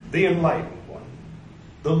the enlightened one,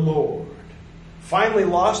 the Lord, finally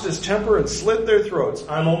lost his temper and slit their throats.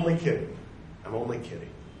 I'm only kidding. I'm only kidding.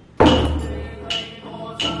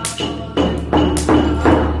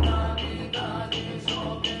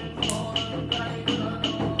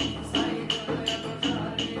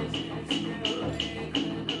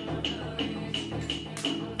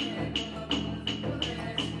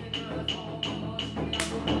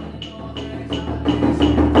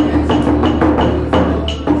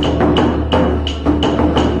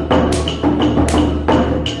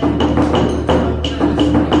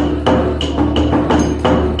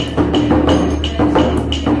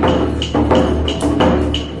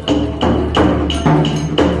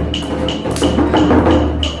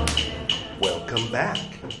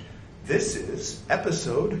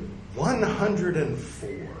 Episode 104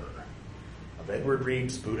 of Edward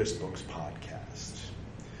Reed's Buddhist Books podcast.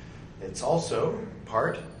 It's also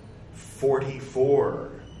part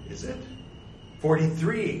 44, is it?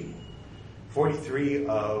 43. 43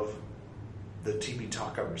 of the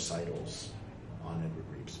Tipiṭaka recitals on Edward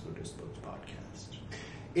Reed's Buddhist Books podcast,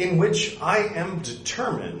 in which I am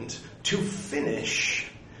determined to finish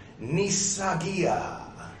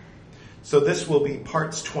Nissaggiya. So this will be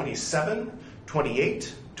parts 27,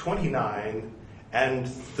 28, 29, and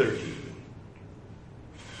 30.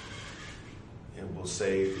 And we'll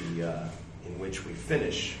say in which we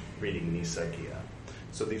finish reading Nissaggiya.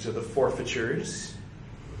 So these are the forfeitures.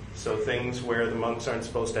 So things where the monks aren't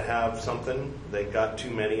supposed to have something, they got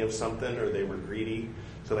too many of something, or they were greedy,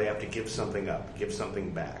 so they have to give something up, give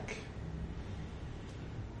something back.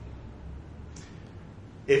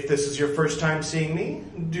 If this is your first time seeing me,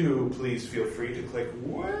 do please feel free to click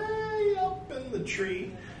way up in the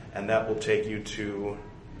tree, and that will take you to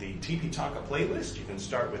the Tipiṭaka playlist. You can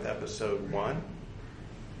start with episode 1.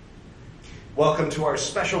 Welcome to our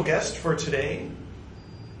special guest for today.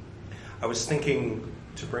 I was thinking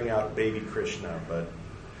to bring out baby Krishna, but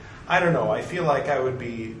I don't know. I feel like I would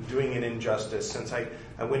be doing an injustice since I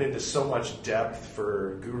went into so much depth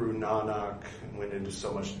for Guru Nanak, went into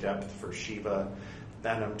so much depth for Shiva,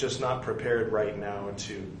 and I'm just not prepared right now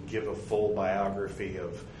to give a full biography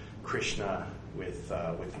of Krishna with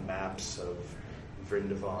maps of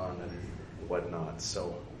Vrindavan and whatnot.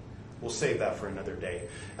 So we'll save that for another day.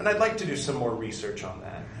 And I'd like to do some more research on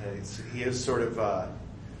that. He is sort of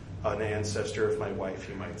an ancestor of my wife,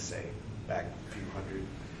 you might say, back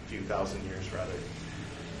a few thousand years rather.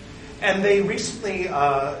 And they recently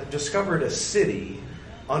discovered a city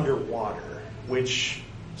underwater, which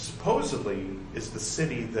supposedly is the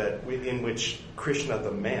city in which Krishna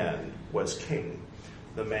the man was king,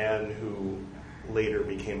 the man who later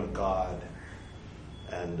became a god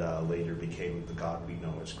and later became the god we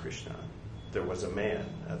know as Krishna. There was a man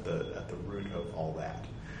at the root of all that,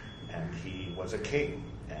 and he was a king,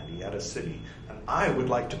 and he had a city. And I would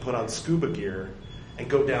like to put on scuba gear and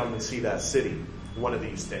go down and see that city one of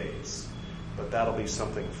these days. But that'll be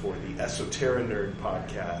something for the Esoteric Nerd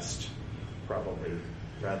podcast, probably,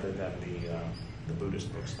 rather than the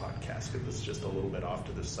Buddhist Books podcast, because it's just a little bit off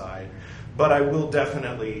to the side. But I will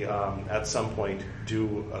definitely, at some point,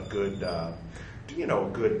 do a good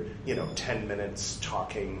 10 minutes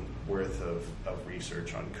talking worth of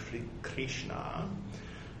research on Krishna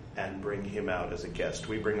and bring him out as a guest.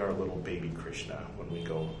 We bring our little baby Krishna when we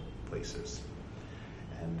go places.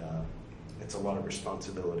 And it's a lot of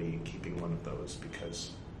responsibility keeping one of those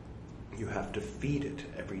because you have to feed it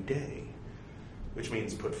every day, which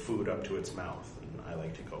means put food up to its mouth. And I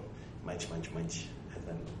like to go munch, munch, munch, and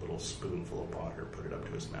then a little spoonful of water, put it up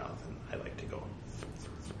to his mouth, and I like to go.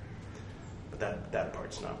 But that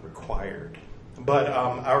part's not required. But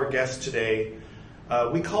our guest today,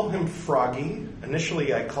 we call him Froggy.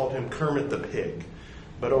 Initially, I called him Kermit the Pig,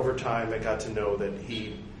 but over time, I got to know that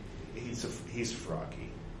he's Froggy.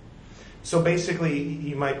 So basically,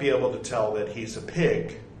 you might be able to tell that he's a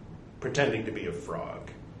pig pretending to be a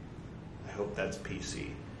frog. I hope that's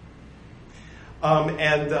PC.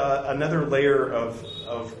 And another layer of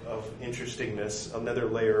interestingness, another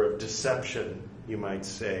layer of deception, you might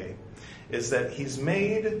say, is that he's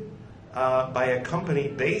made by a company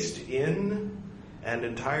based in and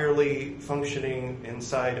entirely functioning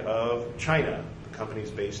inside of China. The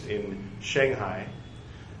company's based in Shanghai,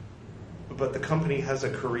 but the company has a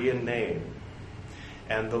Korean name,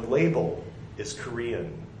 and the label is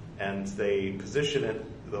Korean, and they position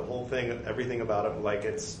it, the whole thing, everything about it, like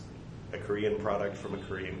it's a Korean product from a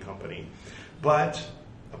Korean company. But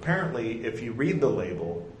apparently, if you read the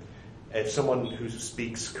label, if someone who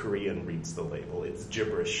speaks Korean reads the label, it's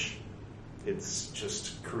gibberish. It's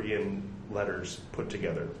just Korean letters put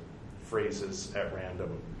together, phrases at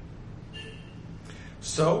random.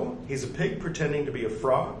 So, he's a pig pretending to be a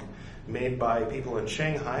frog, made by people in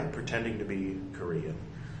Shanghai pretending to be Korean.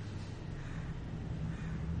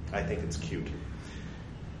 I think it's cute.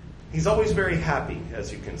 He's always very happy,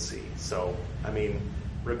 as you can see. So, I mean,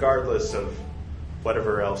 regardless of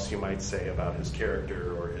whatever else you might say about his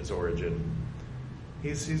character or his origin,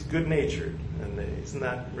 he's good-natured, and isn't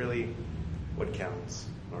that really what counts?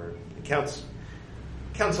 Or it counts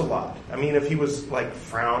a lot. I mean, if he was like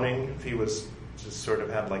frowning, if he was just sort of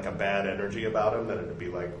had like a bad energy about him, then it'd be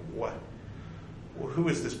like, what? Well, who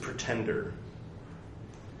is this pretender?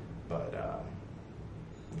 But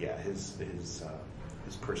yeah, his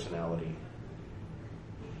personality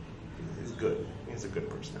is good. He has a good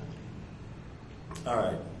personality. All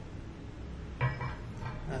right.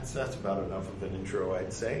 That's about enough of an intro,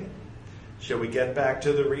 I'd say. Shall we get back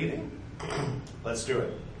to the reading? Let's do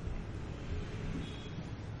it.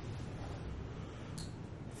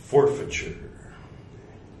 Forfeiture.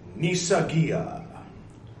 Nissaggiya,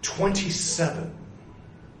 27.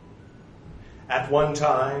 At one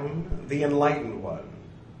time, the Enlightened One,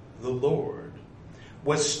 the Lord,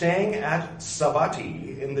 was staying at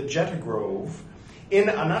Savatthi in the Jeta Grove in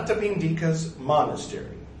Anathapindika's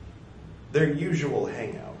monastery, their usual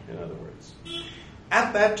hangout, in other words.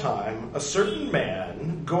 At that time, a certain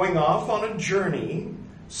man, going off on a journey,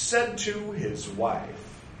 said to his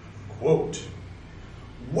wife, quote,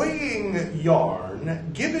 weighing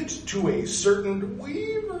yarn, give it to a certain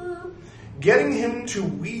weaver, getting him to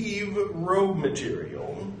weave robe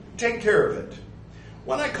material, take care of it.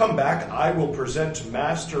 When I come back, I will present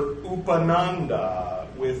Master Upananda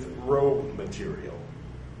with robe material.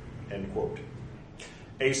 End quote.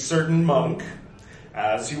 A certain monk,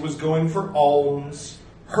 as he was going for alms,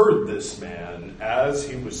 heard this man as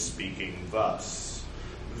he was speaking thus.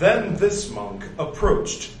 Then this monk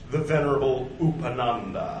approached the venerable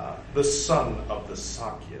Upananda, the son of the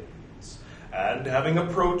Sakyans, and having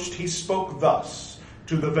approached, he spoke thus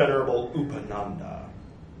to the venerable Upananda,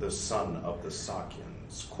 the son of the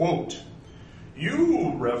Sakyans, quote,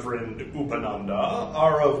 you, Reverend Upananda,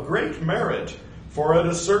 are of great merit, for at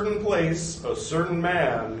a certain place, a certain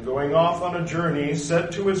man, going off on a journey,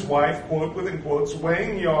 said to his wife, quote, within quotes,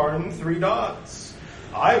 weighing yarn 3 dots,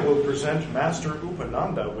 I will present Master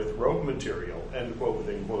Upananda with robe material, end quote,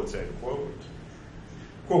 within quotes, end quote.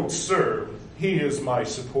 Quote, sir, he is my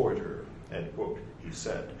supporter, end quote, he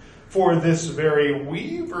said. For this very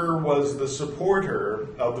weaver was the supporter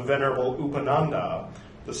of the venerable Upananda,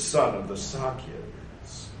 the son of the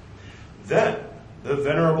Sakyans. Then the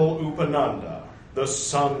venerable Upananda, the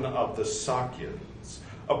son of the Sakyans,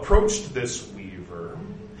 approached this weaver,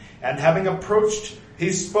 and having approached,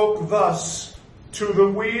 he spoke thus to the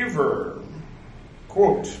weaver,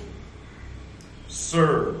 quote,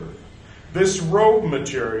 sir, this robe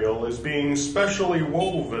material is being specially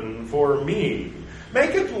woven for me.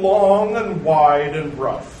 Make it long and wide and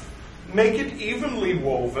rough. Make it evenly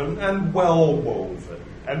woven and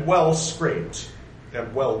well scraped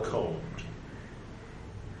and well combed.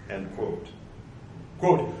 End quote.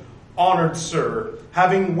 Quote, honored sir,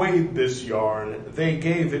 having weighed this yarn, they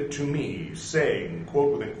gave it to me, saying,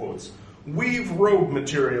 quote within quotes, weave robe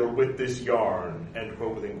material with this yarn, end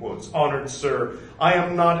quote within quotes. Honored sir, I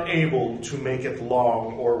am not able to make it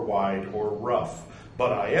long or wide or rough,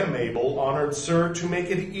 but I am able, honored sir, to make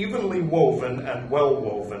it evenly woven and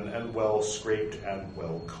well scraped and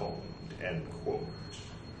well combed, end quote.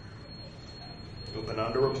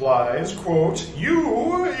 Upananda replies, quote,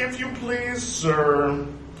 you, if you please, sir,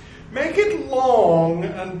 make it long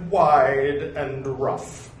and wide and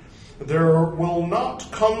rough. There will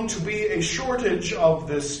not come to be a shortage of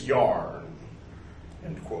this yarn,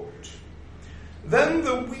 end quote. Then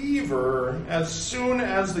the weaver, as soon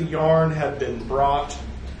as the yarn had been brought,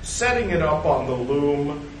 setting it up on the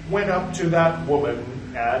loom, went up to that woman,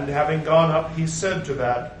 and having gone up, he said to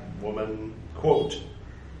that woman, quote,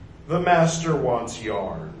 the master wants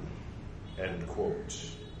yarn, end quote.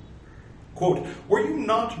 Quote, were you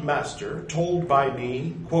not, master, told by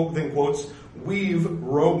me, quote within quotes, weave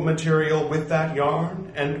robe material with that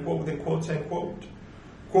yarn, end quote within quotes, end quote?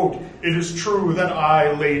 Quote, it is true that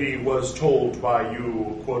I, lady, was told by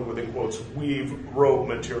you, quote within quotes, weave robe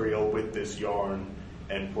material with this yarn,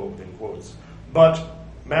 end quote within quotes. But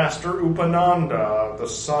Master Upananda, the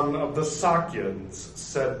son of the Sakyans,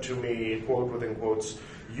 said to me, quote within quotes,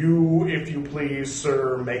 you, if you please,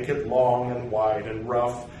 sir, make it long and wide and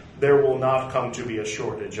rough. There will not come to be a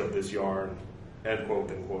shortage of this yarn, end quote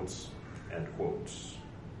within quotes, end quotes.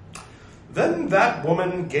 Then that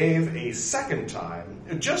woman gave a second time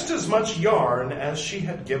just as much yarn as she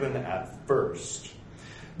had given at first.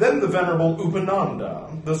 Then the Venerable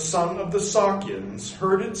Upananda, the son of the Sakyans,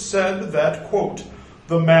 heard it said that, quote,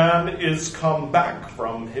 the man is come back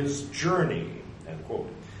from his journey, end quote.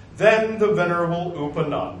 Then the Venerable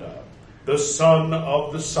Upananda, the son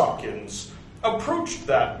of the Sakyans, approached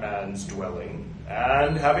that man's dwelling,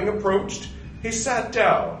 and having approached, he sat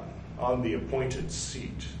down on the appointed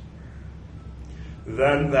seat.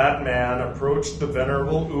 Then that man approached the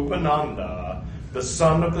Venerable Upananda, the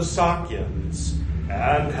son of the Sakyans,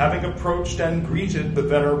 and having approached and greeted the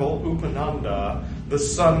Venerable Upananda, the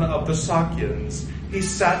son of the Sakyans, he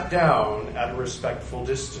sat down at a respectful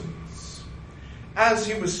distance. As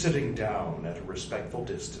he was sitting down at a respectful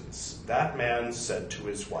distance, that man said to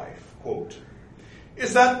his wife, quote,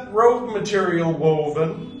 is that robe material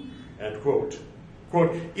woven? End quote.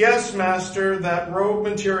 Quote, yes, master, that robe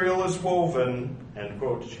material is woven. End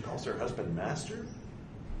quote. She calls her husband master?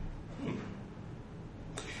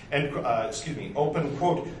 And, open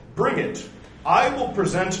quote, bring it. I will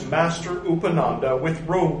present Master Upananda with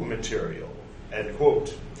robe material. End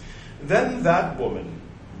quote. Then that woman,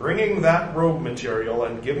 bringing that robe material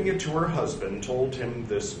and giving it to her husband, told him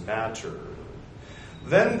this matter.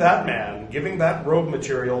 Then that man, giving that robe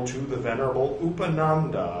material to the Venerable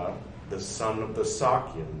Upananda, the son of the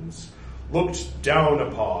Sakyans, looked down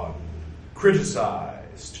upon,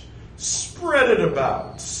 criticized, spread it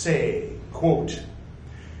about, saying, quote,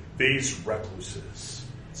 these recluses,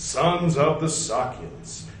 sons of the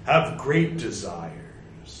Sakyans, have great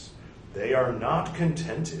desires. They are not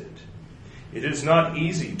contented. It is not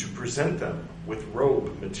easy to present them with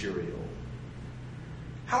robe material.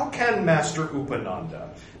 How can Master Upananda,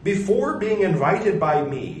 before being invited by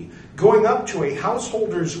me, going up to a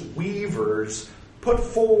householder's weavers, put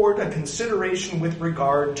forward a consideration with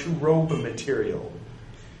regard to robe material?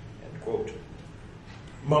 End quote.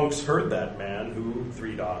 Monks heard that man who,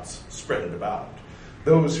 spread it about.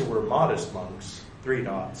 Those who were modest monks,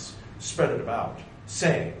 spread it about,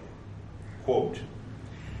 saying, quote,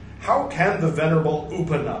 how can the Venerable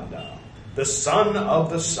Upananda, the son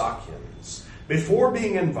of the Sakyans, before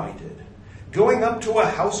being invited, going up to a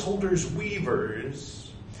householder's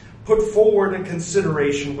weavers, put forward a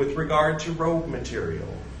consideration with regard to robe material?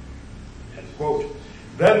 End quote.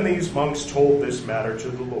 Then these monks told this matter to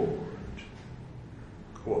the Lord.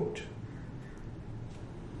 Quote,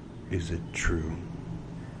 is it true,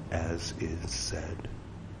 as is said,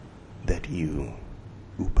 that you,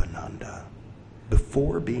 Upananda,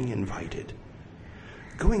 before being invited,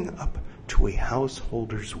 going up to a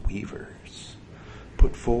householder's weavers,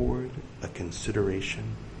 put forward a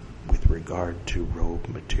consideration with regard to robe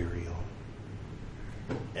material?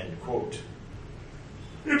 End quote.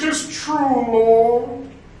 It is true, Lord.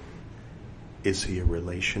 Is he a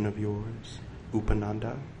relation of yours,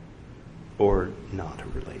 Upananda, or not a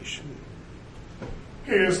relation?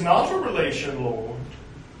 He is not a relation, Lord.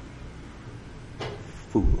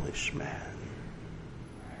 Foolish man.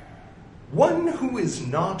 One who is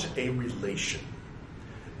not a relation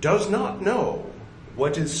does not know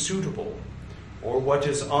what is suitable or what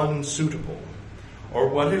is unsuitable, or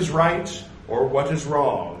what is right or what is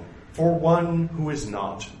wrong, for one who is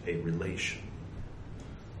not a relation.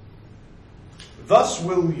 Thus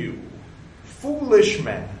will you, foolish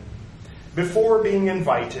man, before being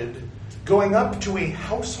invited, going up to a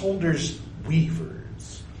householder's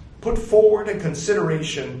weavers, put forward a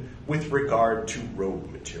consideration with regard to robe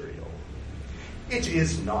material. It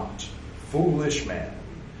is not, foolish man,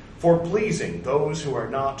 for pleasing those who are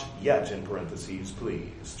not yet, in parentheses,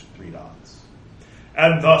 pleased,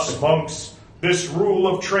 And thus, monks, this rule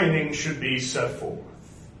of training should be set forth.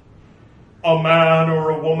 A man or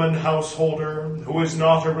a woman householder who is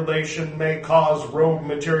not a relation may cause robe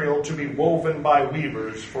material to be woven by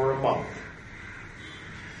weavers for a monk.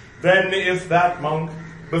 Then if that monk,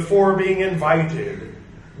 before being invited,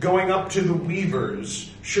 going up to the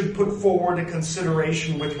weavers, should put forward a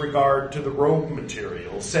consideration with regard to the robe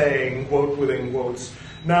material, saying, quote within quotes,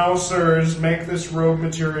 now, sirs, make this robe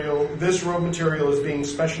material is being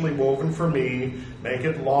specially woven for me. Make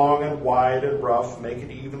it long and wide and rough. Make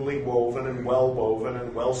it evenly woven and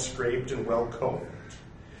well scraped and well combed.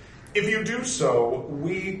 If you do so,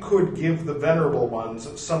 we could give the venerable ones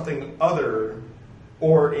something other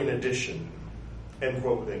or in addition. End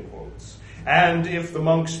quote within quotes. And if the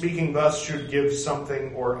monk speaking thus should give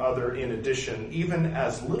something or other in addition, even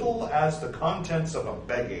as little as the contents of a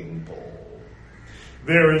begging bowl,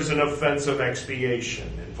 there is an offense of expiation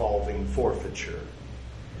involving forfeiture.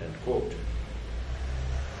 End quote.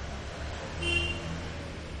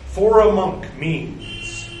 For a monk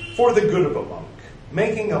means, for the good of a monk,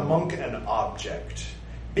 making a monk an object,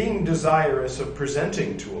 being desirous of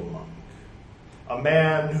presenting to a monk. A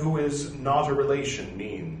man who is not a relation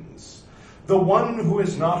means the one who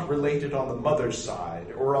is not related on the mother's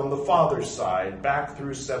side or on the father's side back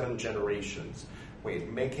through 7 generations.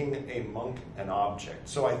 Wait, making a monk an object.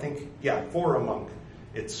 So I think, for a monk,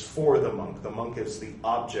 it's for the monk. The monk is the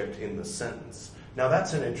object in the sentence. Now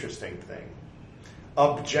that's an interesting thing.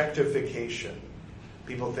 Objectification.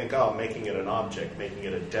 People think, making it an object, making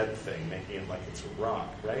it a dead thing, making it like it's a rock,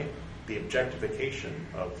 right? The objectification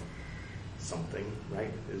of something,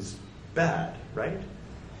 right, is bad, right?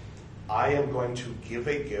 I am going to give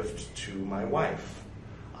a gift to my wife.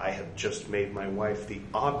 I have just made my wife the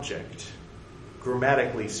object,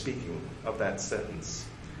 grammatically speaking, of that sentence,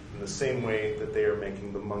 in the same way that they are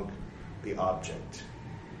making the monk the object,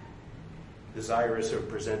 desirous of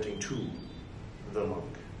presenting to the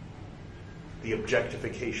monk. The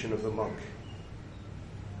objectification of the monk.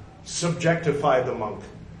 Subjectify the monk.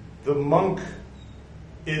 The monk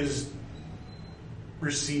is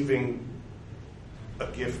receiving a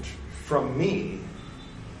gift from me.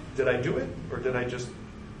 Did I do it? Or did I just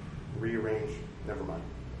rearrange? Never mind.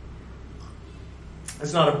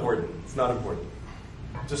 It's not important. It's not important.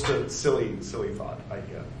 Just a silly thought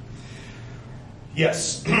idea.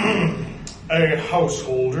 Yes. A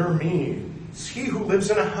householder means he who lives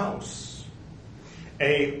in a house.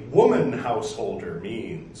 A woman householder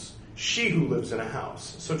means she who lives in a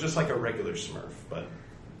house. So just like a regular Smurf, but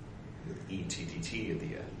with E-T-T-T at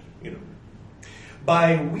the end,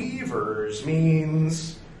 By weavers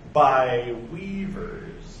means by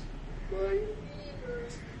weavers.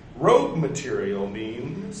 Robe material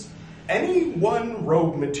means any one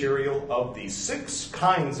robe material of the 6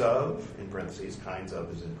 kinds of, in parentheses, kinds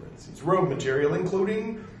of is in parentheses, robe material,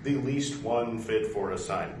 including the least one fit for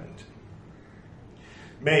assignment.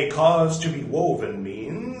 May cause to be woven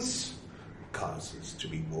means causes to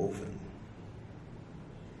be woven.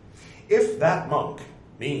 If that monk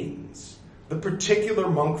means the particular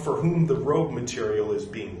monk for whom the robe material is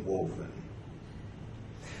being woven.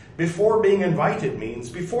 Before being invited means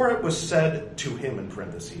before it was said to him, in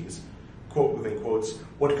parentheses, quote within quotes,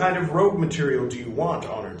 what kind of robe material do you want,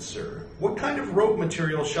 honored sir? What kind of robe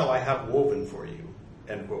material shall I have woven for you?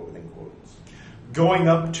 End quote within quotes. Going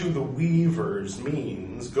up to the weavers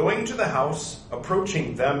means going to the house,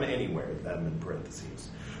 approaching them anywhere, them in parentheses.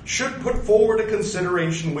 Should put forward a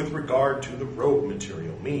consideration with regard to the robe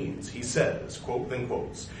material means, he says, quote within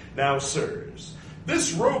quotes, now sirs,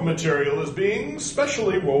 this robe material is being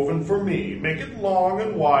specially woven for me. Make it long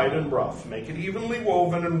and wide and rough. Make it evenly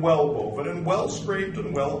woven and well scraped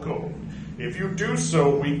and well combed. If you do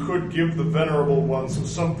so, we could give the venerable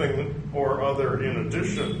ones something or other in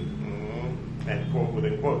addition. End quote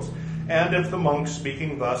within quotes. And if the monk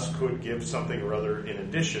speaking thus could give something or other in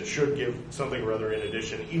addition, should give something or other in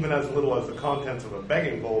addition, even as little as the contents of a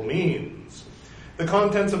begging bowl means. The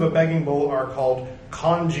contents of a begging bowl are called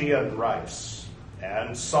congee and rice,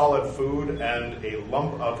 and solid food, and a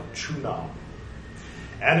lump of tuna,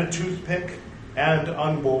 and a toothpick, and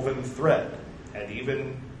unwoven thread, and he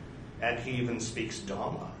even speaks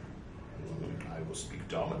Dhamma. I will speak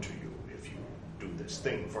Dhamma to you if you do this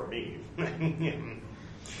thing for me.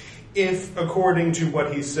 If, according to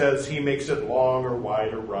what he says, he makes it long or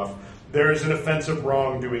wide or rough, there is an offensive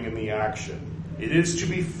wrongdoing in the action. It is to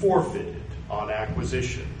be forfeited on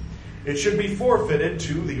acquisition. It should be forfeited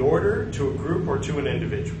to the order, to a group, or to an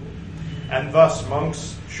individual. And thus,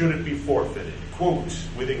 monks, should it be forfeited. Quote,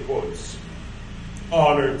 within quotes,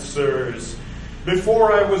 honored sirs,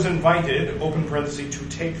 before I was invited, open parenthesis, to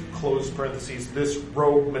take, close parentheses, this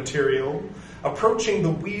robe material, approaching the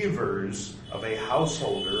weavers of a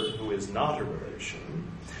householder who is not a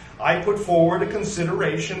relation, I put forward a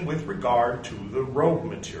consideration with regard to the robe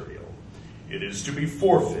material. It is to be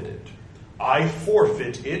forfeited. I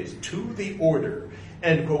forfeit it to the order.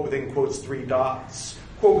 End quote within quotes 3 dots.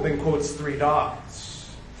 Quote within quotes 3 dots.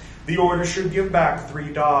 The order should give back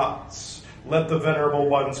 3 dots. Let the venerable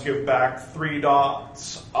ones give back 3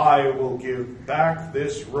 dots. I will give back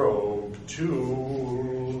this robe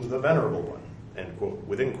to the venerable one. End quote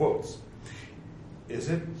within quotes. Is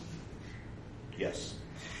it? Yes.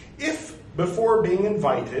 If, before being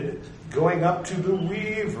invited, going up to the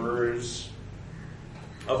weavers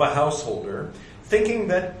of a householder, thinking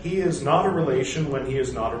that he is not a relation when he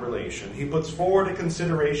is not a relation, he puts forward a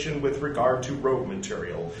consideration with regard to robe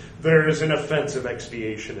material, there is an offensive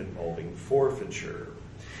expiation involving forfeiture.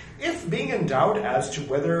 If being in doubt as to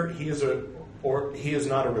whether he is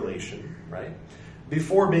not a relation, right?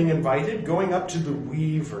 Before being invited, going up to the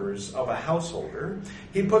weavers of a householder,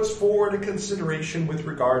 he puts forward a consideration with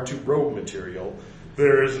regard to robe material.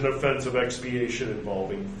 There is an offensive expiation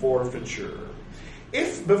involving forfeiture.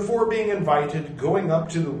 If, before being invited, going up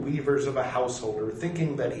to the weavers of a householder,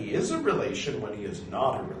 thinking that he is a relation when he is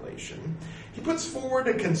not a relation, he puts forward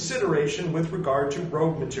a consideration with regard to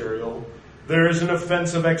robe material, there is an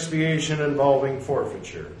offense of expiation involving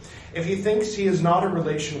forfeiture. If he thinks he is not a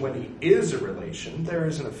relation when he is a relation, there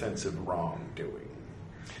is an offense of wrongdoing.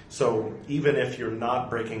 So even if you're not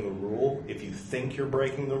breaking the rule, if you think you're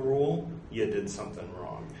breaking the rule, you did something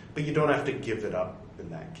wrong. But you don't have to give it up in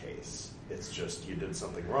that case. It's just you did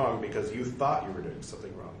something wrong because you thought you were doing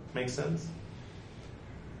something wrong. Make sense?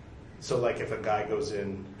 So like if a guy goes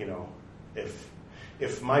in,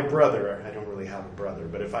 if my brother, I don't really have a brother,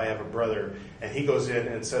 but if I have a brother and he goes in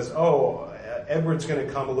and says, Edward's going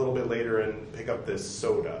to come a little bit later and pick up this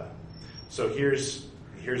soda. So here's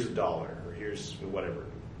 $1 or here's whatever,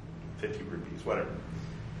 50 rupees, whatever,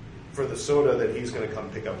 for the soda that he's going to come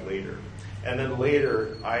pick up later. And then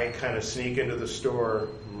later I kind of sneak into the store,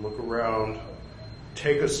 look around,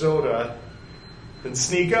 take a soda, and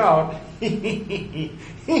sneak out.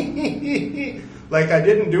 Like I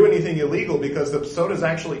didn't do anything illegal because the soda's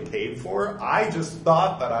actually paid for. I just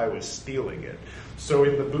thought that I was stealing it. So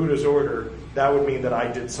in the Buddha's order, that would mean that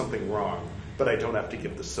I did something wrong, but I don't have to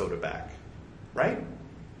give the soda back. Right?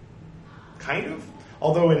 Kind of.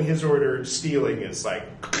 Although in his order, stealing is like,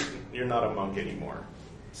 you're not a monk anymore.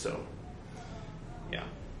 So, yeah.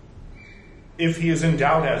 If he is in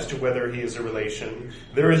doubt as to whether he is a relation,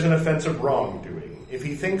 there is an offense of wrongdoing. If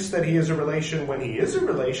he thinks that he is a relation when he is a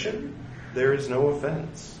relation, there is no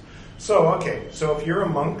offense. So if you're a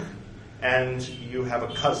monk and you have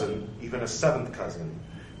a cousin, even a seventh cousin,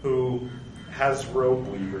 who has robe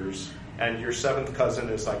weavers, and your seventh cousin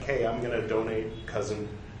is like, hey, I'm going to donate, cousin,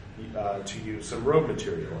 to you some robe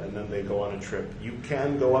material, and then they go on a trip, you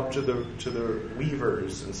can go up to the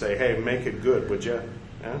weavers and say, hey, make it good, would you?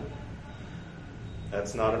 Yeah?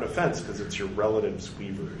 That's not an offense because it's your relatives'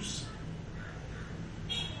 weavers.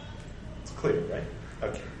 It's clear, right?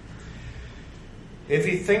 Okay. If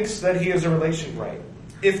he thinks that he is a relation, right?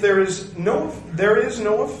 If there is no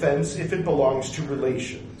offense if it belongs to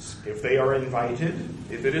relations. If they are invited,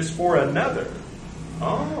 if it is for another.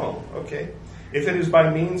 Oh, okay. If it is by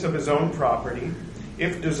means of his own property,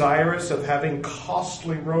 if desirous of having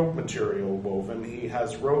costly robe material woven, he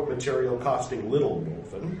has robe material costing little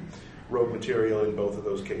woven, robe material in both of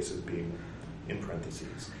those cases being in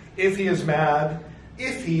parentheses. If he is mad,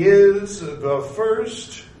 if he is the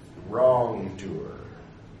first wrongdoer.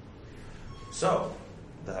 So,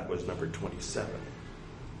 that was number 27.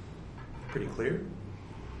 Pretty clear?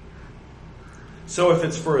 So if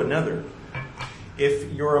it's for another,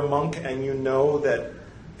 if you're a monk and you know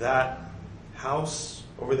that house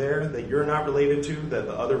over there that you're not related to, that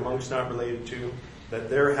the other monk's not related to, that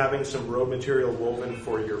they're having some robe material woven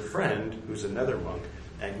for your friend, who's another monk,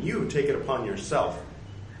 and you take it upon yourself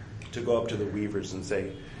to go up to the weavers and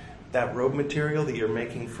say, that robe material that you're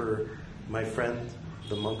making for my friend,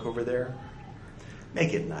 the monk over there,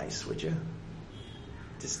 make it nice, would you?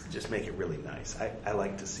 Just make it really nice. I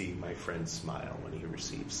like to see my friend smile when he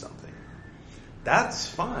receives something. That's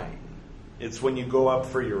fine. It's when you go up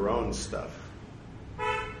for your own stuff.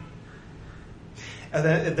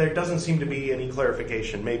 And there doesn't seem to be any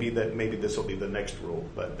clarification. Maybe this will be the next rule,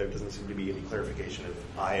 but there doesn't seem to be any clarification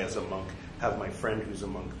if I, as a monk, have my friend who's a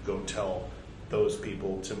monk go tell those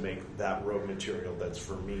people to make that robe material that's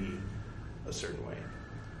for me a certain way.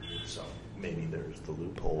 So maybe there's the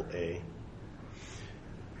loophole A.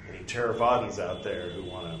 Any Theravadins out there who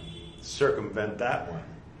want to circumvent that one,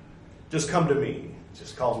 just come to me.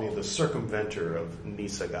 Just call me the circumventer of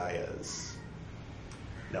Nissaggiyas.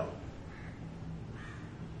 No.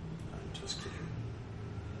 I'm just kidding.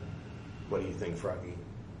 What do you think, Froggy?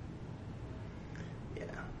 Yeah,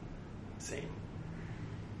 same.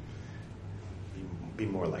 Be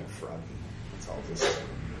more like Froggy. That's all just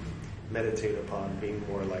meditate upon being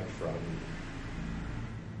more like Froggy.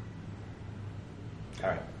 All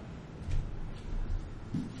right.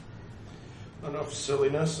 Enough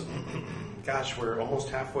silliness. Gosh, we're almost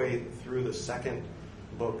halfway through the second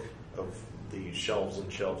book of the shelves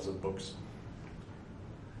and shelves of books.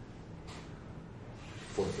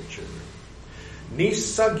 Forfeiture.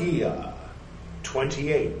 Nissaggiya,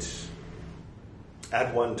 28.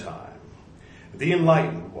 At one time, the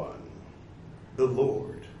Enlightened One, the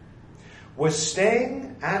Lord, was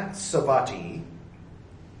staying at Savatthi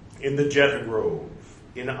in the Jeta Grove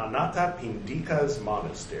in Anathapindika's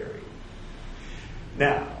monastery.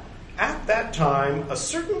 Now, at that time, a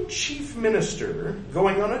certain chief minister,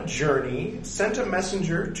 going on a journey, sent a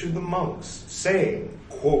messenger to the monks, saying,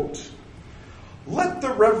 quote, "Let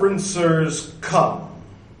the reverend sirs come,"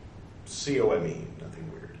 C-O-M-E,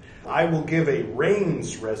 nothing weird, I will give a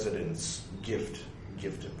rains residence gift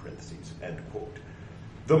in parentheses, end quote.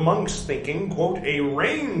 The monks thinking, quote, a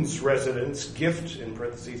rains residence gift, in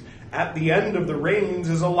parentheses, at the end of the rains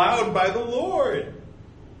is allowed by the Lord,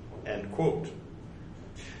 end quote.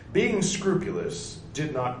 Being scrupulous,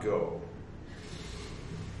 did not go.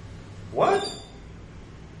 What?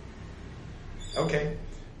 Okay,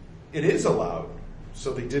 it is allowed,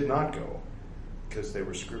 so they did not go, because they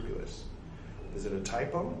were scrupulous. Is it a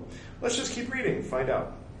typo? Let's just keep reading, find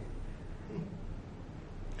out.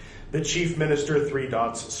 The chief minister,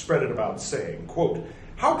 spread it about, saying, quote,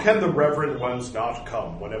 how can the reverend ones not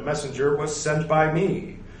come when a messenger was sent by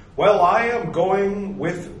me? Well, I am going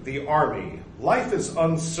with the army. Life is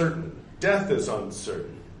uncertain. Death is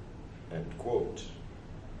uncertain. End quote.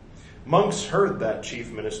 Monks heard that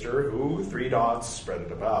chief minister, who, spread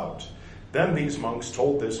it about. Then these monks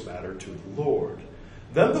told this matter to the Lord.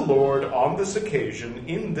 Then the Lord, on this occasion,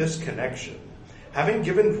 in this connection, having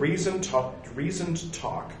given reason to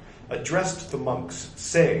talk, addressed the monks,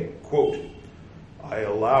 saying, quote, I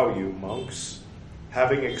allow you, monks,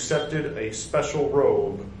 having accepted a special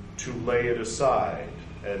robe, to lay it aside,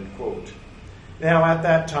 end quote. Now at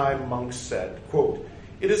that time monks said, quote,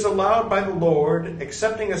 it is allowed by the Lord,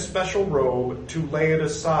 accepting a special robe, to lay it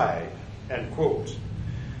aside, end quote.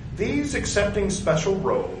 These accepting special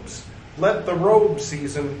robes, let the robe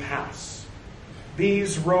season pass.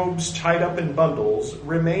 These robes tied up in bundles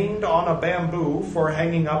remained on a bamboo for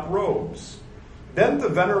hanging up robes. Then the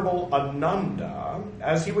Venerable Ananda,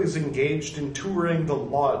 as he was engaged in touring the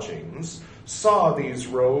lodgings, saw these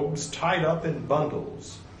robes tied up in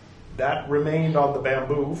bundles that remained on the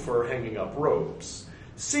bamboo for hanging up robes.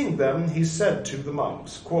 Seeing them, he said to the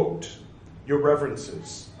monks, quote, your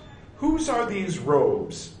reverences, whose are these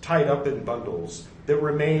robes tied up in bundles that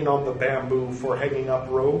remain on the bamboo for hanging up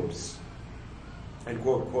robes? And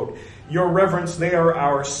quote, quote, your reverence, they are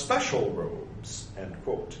our special robes, end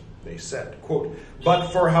quote. They said, quote, but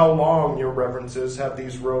for how long, your reverences, have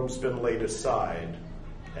these robes been laid aside,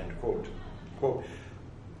 end quote. Quote.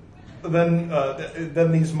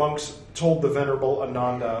 Then these monks told the Venerable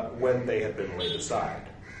Ananda when they had been laid aside.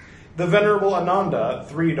 The Venerable Ananda,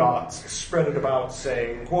 spread it about,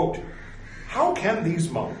 saying, quote, how can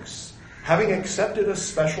these monks, having accepted a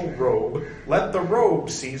special robe, let the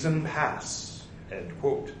robe season pass? End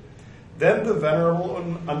quote. Then the Venerable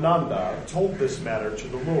Ananda told this matter to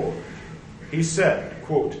the Lord. He said,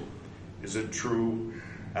 quote, is it true,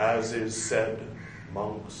 as is said,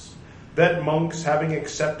 monks, that monks, having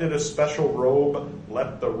accepted a special robe,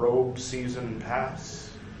 let the robe season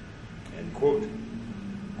pass? End quote.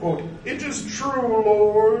 Quote, it is true,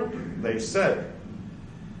 Lord, they said.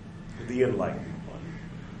 The enlightened one,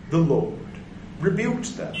 the Lord,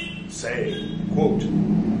 rebuked them, saying, quote,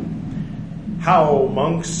 how,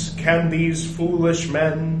 monks, can these foolish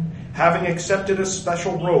men, having accepted a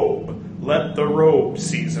special robe, let the robe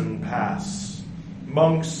season pass?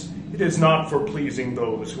 Monks, it is not for pleasing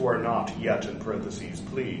those who are not yet, in parentheses,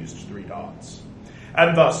 pleased,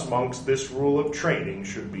 And thus, monks, this rule of training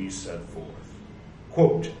should be set forth.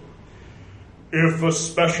 Quote, if a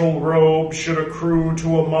special robe should accrue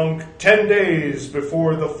to a monk 10 days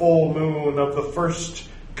before the full moon of the first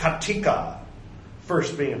Katika,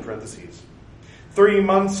 first being in parentheses, 3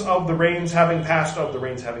 months of the rains having passed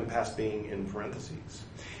being in parentheses,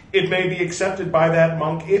 it may be accepted by that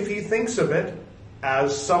monk if he thinks of it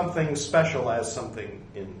as something special, as something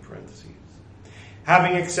in parentheses.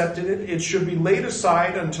 Having accepted it, it should be laid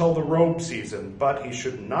aside until the robe season, but he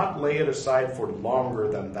should not lay it aside for longer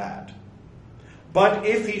than that. But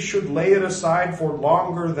if he should lay it aside for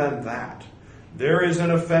longer than that, there is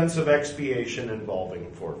an offense of expiation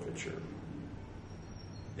involving forfeiture.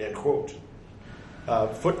 End quote.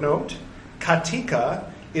 Footnote, Katika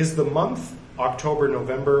is the month, October,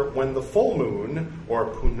 November, when the full moon,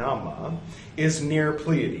 or Punama, is near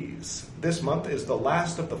Pleiades. This month is the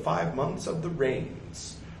last of the 5 months of the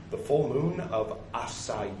rains. The full moon of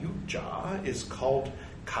Asayuja is called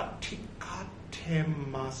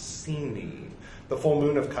Katikatemasini. The full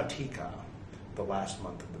moon of Katika, the last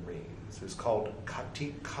month of the rains, is called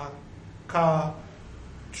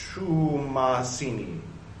Katikatumasini.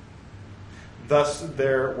 Thus,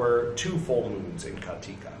 there were 2 full moons in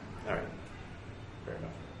Katika. All right, fair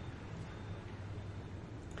enough.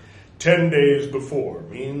 10 days before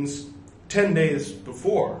means 10 days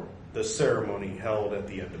before the ceremony held at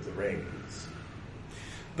the end of the rains.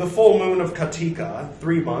 The full moon of Katika,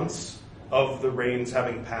 3 months of the rains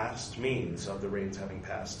having passed, means of the rains having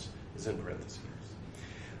passed, is in parentheses.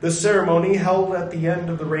 The ceremony held at the end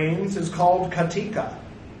of the rains is called Katika.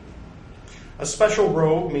 A special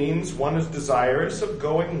robe means one is desirous of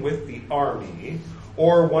going with the army,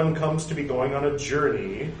 or one comes to be going on a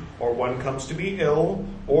journey, or one comes to be ill,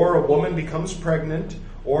 or a woman becomes pregnant,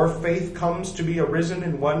 or faith comes to be arisen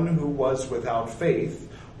in one who was without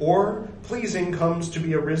faith, or pleasing comes to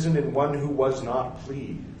be arisen in one who was not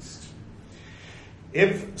pleased.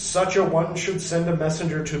 If such a one should send a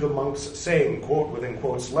messenger to the monks, saying, quote within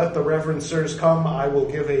quotes, let the reverend sirs come, I will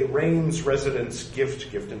give a rain's residence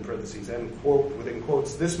gift in parentheses, end quote within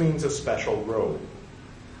quotes, this means a special robe.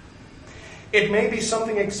 It may be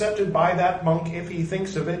something accepted by that monk if he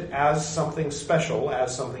thinks of it as something special,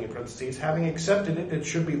 as something in parentheses. Having accepted it, it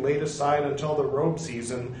should be laid aside until the robe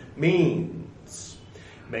season means.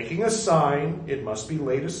 Making a sign, it must be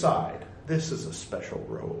laid aside. This is a special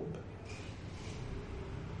robe.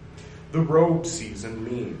 The robe season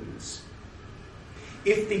means.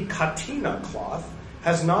 If the katina cloth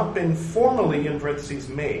has not been formally, in parentheses,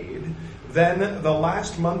 made, then the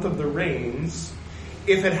last month of the rains,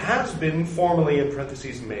 if it has been formally, in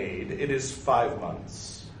parentheses, made, it is 5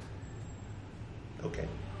 months. Okay.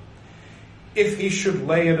 If he should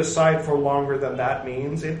lay it aside for longer than that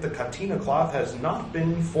means, if the katina cloth has not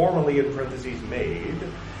been formally, in parentheses, made,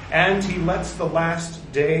 and he lets the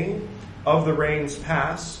last day of the rains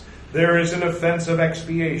pass, there is an offense of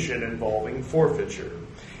expiation involving forfeiture.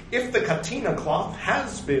 If the katina cloth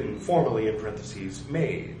has been formally, in parentheses,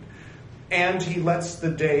 made, and he lets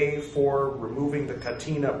the day for removing the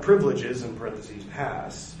katina privileges, in parentheses,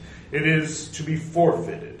 pass, it is to be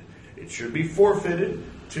forfeited. It should be forfeited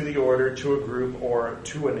to the order, to a group, or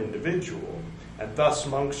to an individual, and thus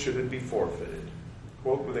monks should it be forfeited.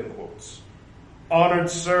 Quote within quotes. Honored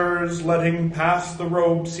sirs, letting pass the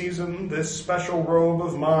robe season, this special robe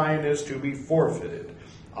of mine is to be forfeited.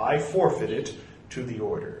 I forfeit it to the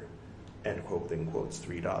order. End quote within quotes,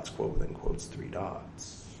 3 dots, quote within quotes, 3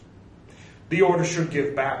 dots. The order should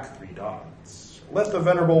give back 3 dots. Let the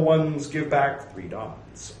venerable ones give back 3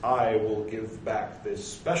 dots. I will give back this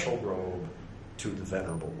special robe to the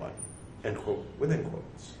venerable one. End quote within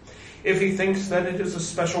quotes. If he thinks that it is a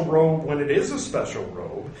special robe when it is a special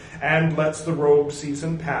robe, and lets the robe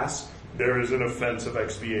season pass, there is an offense of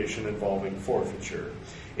expiation involving forfeiture.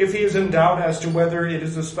 If he is in doubt as to whether it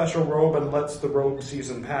is a special robe and lets the robe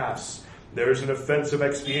season pass, there is an offense of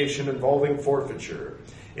expiation involving forfeiture.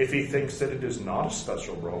 If he thinks that it is not a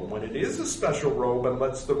special robe when it is a special robe and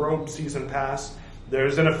lets the robe season pass, there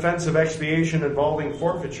is an offense of expiation involving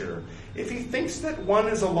forfeiture. If he thinks that one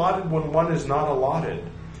is allotted when one is not allotted,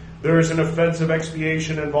 there is an offense of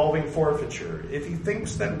expiation involving forfeiture. If he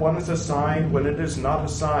thinks that one is assigned when it is not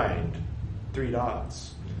assigned, 3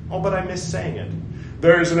 dots. Oh, but I missed saying it.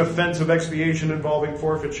 There is an offense of expiation involving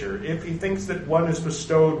forfeiture. If he thinks that one is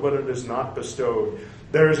bestowed when it is not bestowed,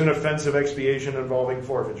 there is an offense of expiation involving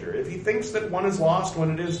forfeiture. If he thinks that one is lost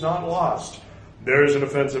when it is not lost, there is an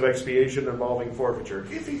offense of expiation involving forfeiture.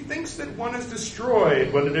 If he thinks that one is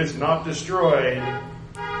destroyed when it is not destroyed,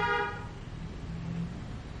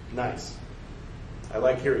 nice. I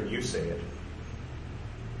like hearing you say it.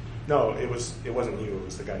 No, it wasn't you, it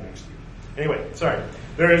was the guy next to you. Anyway, sorry.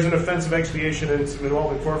 There is an offense of expiation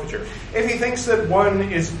involving forfeiture. If he thinks that one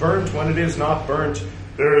is burnt when it is not burnt,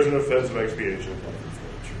 there is an offense of expiation involving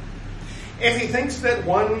forfeiture. If he thinks that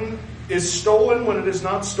one is stolen when it is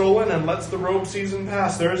not stolen and lets the robe season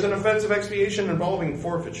pass, there is an offense of expiation involving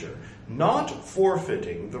forfeiture. Not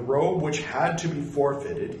forfeiting the robe which had to be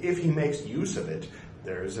forfeited, if he makes use of it,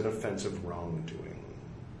 there is an offense of wrongdoing.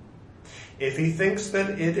 If he thinks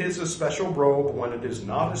that it is a special robe when it is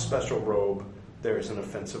not a special robe, there is an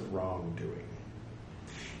offense of wrongdoing.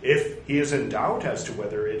 If he is in doubt as to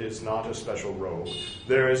whether it is not a special robe,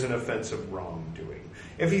 there is an offense of wrongdoing.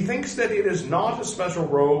 If he thinks that it is not a special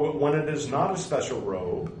robe when it is not a special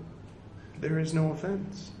robe, there is no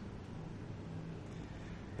offense.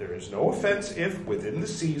 There is no offense if, within the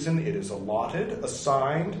season, it is allotted,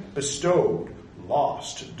 assigned, bestowed,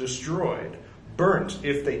 lost, destroyed, burnt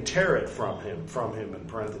if they tear it from him in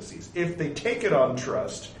parentheses, if they take it on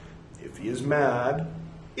trust, if he is mad,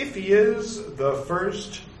 if he is the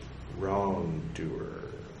first wrongdoer.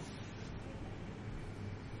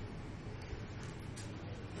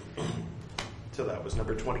 So that was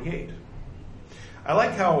number 28. I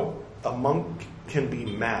like how a monk can be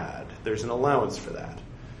mad. There's an allowance for that.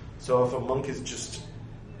 So if a monk is just,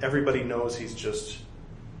 everybody knows he's just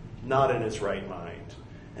not in his right mind,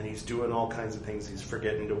 and he's doing all kinds of things, he's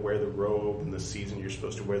forgetting to wear the robe in the season you're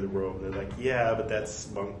supposed to wear the robe, and they're like, yeah, but that's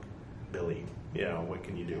monk Billy. You know, what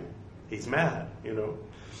can you do? He's mad, you know.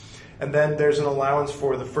 And then there's an allowance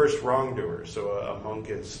for the first wrongdoer. So a monk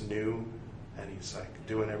is new, and he's like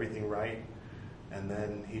doing everything right, And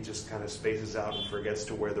then he just kind of spaces out and forgets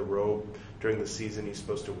to wear the robe during the season he's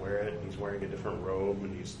supposed to wear it. And he's wearing a different robe,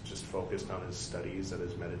 and he's just focused on his studies and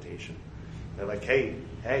his meditation. They're like, hey,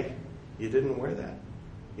 you didn't wear that.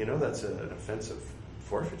 You know that's an offensive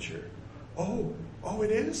forfeiture. Oh,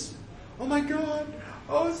 it is? Oh my God.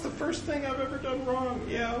 Oh, it's the first thing I've ever done wrong.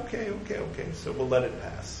 Yeah, okay. So we'll let it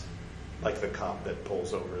pass. Like the cop that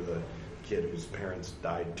pulls over the kid whose parents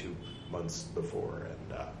died 2 months before and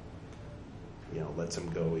lets him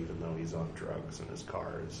go even though he's on drugs and his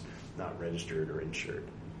car is not registered or insured.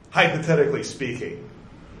 Hypothetically speaking.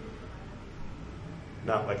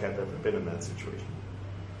 Not like I've ever been in that situation.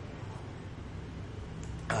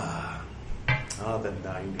 The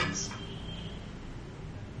 90s.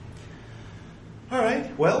 All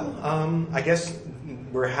right, well, I guess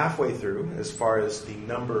we're halfway through as far as the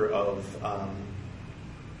number of,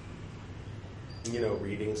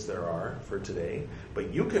 readings there are for today.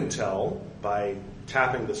 But you can tell by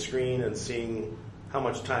tapping the screen and seeing how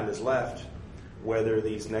much time is left whether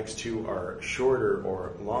these next two are shorter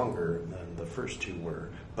or longer than the first two were.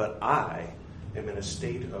 But I am in a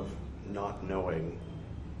state of not knowing,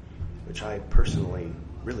 which I personally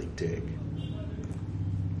really dig.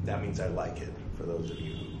 That means I like it, for those of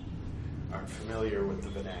you who aren't familiar with the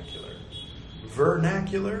vernacular.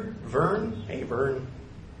 Vernacular? Vern? Hey, Vern.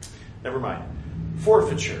 Never mind.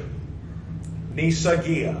 Forfeiture.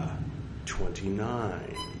 Nissaggiya.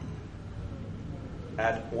 29.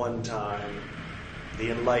 At one time,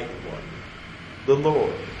 the Enlightened One, the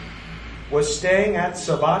Lord, was staying at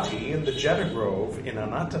Savatthi in the Jeta Grove in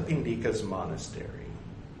Anathapindika's monastery.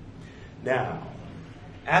 Now,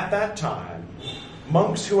 at that time,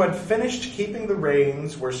 monks who had finished keeping the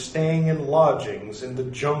rains were staying in lodgings in the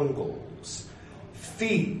jungles.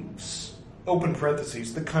 Thieves, open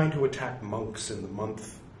parentheses, the kind who attacked monks in the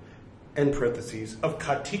month, end parentheses, of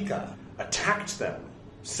Kartika, attacked them.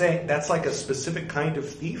 Saying that's like a specific kind of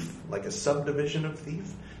thief, like a subdivision of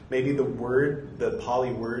thief. Maybe the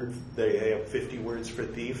Pali word, they have 50 words for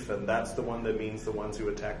thief, and that's the one that means the ones who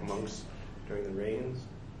attack monks during the rains.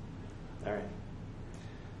 All right.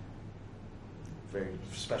 Very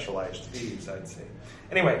specialized thieves, I'd say.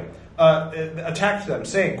 Anyway, attacked them,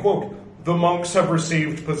 saying, quote, "The monks have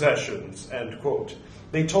received possessions," end quote.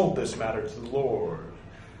 They told this matter to the Lord.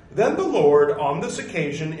 Then the Lord, on this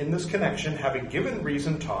occasion, in this connection, having given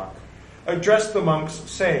reason talk, addressed the monks,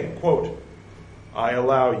 saying, quote, "I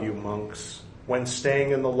allow you, monks, when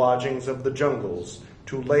staying in the lodgings of the jungles,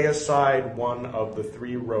 to lay aside one of the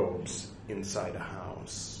 3 robes inside a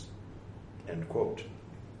house." End quote.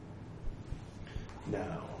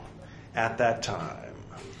 Now, at that time,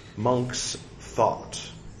 monks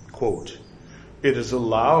thought, quote, "It is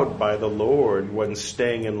allowed by the Lord when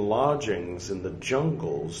staying in lodgings in the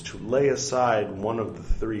jungles to lay aside one of the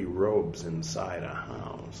 3 robes inside a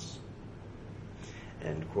house."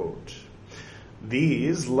 End quote.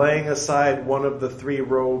 These, laying aside one of the 3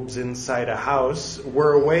 robes inside a house,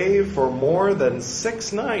 were away for more than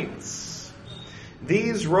 6 nights.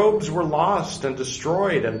 These robes were lost and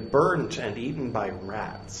destroyed and burnt and eaten by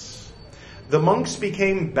rats. The monks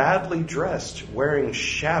became badly dressed, wearing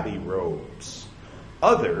shabby robes.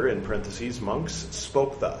 Other, in parentheses, monks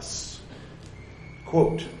spoke thus,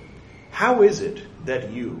 quote, "How is it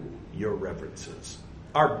that you, your reverences,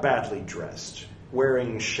 are badly dressed,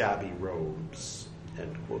 wearing shabby robes?"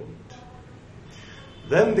 End quote.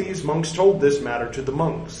 Then these monks told this matter to the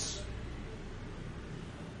monks.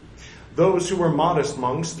 Those who were modest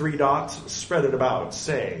monks, 3 dots, spread it about,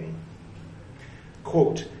 saying,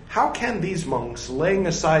 quote, "How can these monks, laying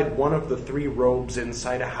aside one of the 3 robes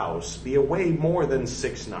inside a house, be away more than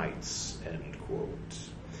 6 nights?" End quote.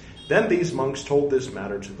 Then these monks told this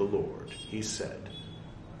matter to the Lord. He said,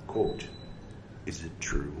 quote, "Is it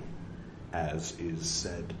true, as is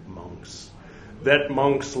said, monks, that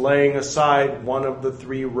monks laying aside one of the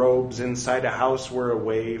 3 robes inside a house were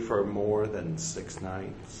away for more than 6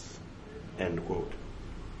 nights?" End quote.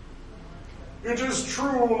 "It is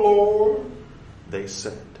true, Lord," they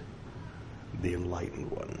said. The Enlightened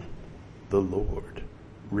One, the Lord,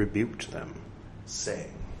 rebuked them,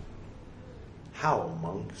 saying, "How,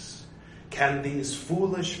 monks, can these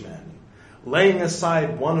foolish men, laying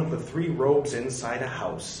aside one of the 3 robes inside a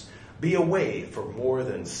house, be away for more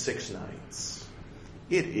than 6 nights?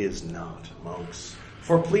 It is not, monks,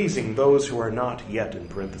 for pleasing those who are not yet, in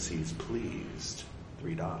parentheses, pleased,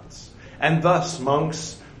 3 dots. And thus,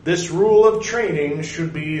 monks, this rule of training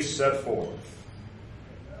should be set forth.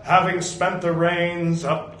 Having spent the rains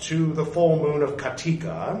up to the full moon of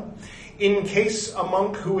Kartika, in case a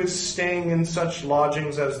monk who is staying in such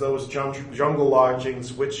lodgings as those jungle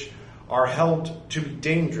lodgings which are held to be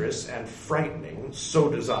dangerous and frightening,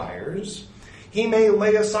 so desires, he may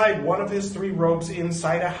lay aside one of his 3 robes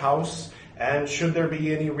inside a house, and should there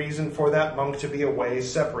be any reason for that monk to be away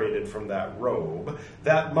separated from that robe,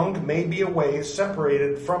 that monk may be away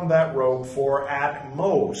separated from that robe for at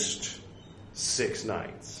most 6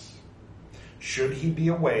 nights. Should he be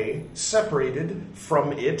away separated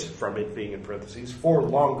from it being in parentheses, for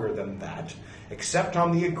longer than that, except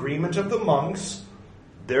on the agreement of the monks,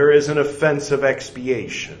 there is an offense of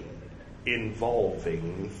expiation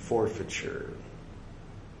involving forfeiture.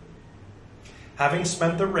 Having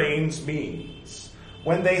spent the rains means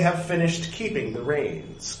when they have finished keeping the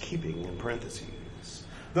rains, keeping in parentheses.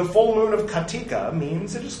 The full moon of Katika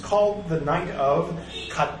means it is called the night of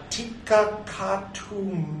Katika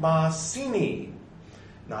Katumasini,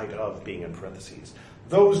 night of being in parentheses.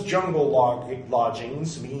 Those jungle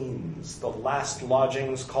lodgings means the last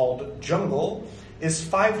lodgings called jungle is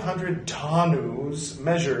 500 tanus,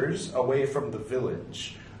 measures, away from the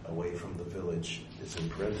village. Away from the village is in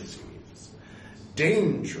parentheses.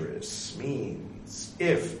 Dangerous means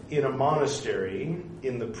if in a monastery,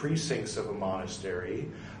 in the precincts of a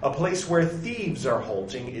monastery, a place where thieves are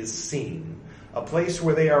halting is seen, a place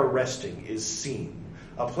where they are resting is seen,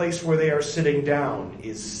 a place where they are sitting down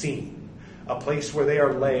is seen, a place where they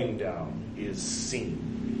are laying down is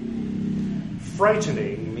seen.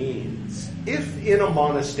 Frightening means if in a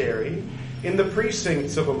monastery, in the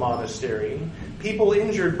precincts of a monastery, people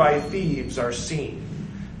injured by thieves are seen,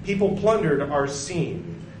 people plundered are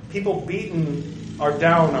seen, people beaten are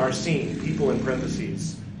down are seen, people in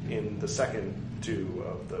parentheses in the second 2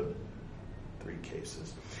 of the 3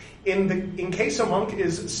 cases. In case a monk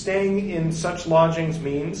is staying in such lodgings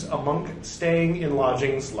means a monk staying in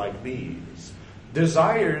lodgings like these.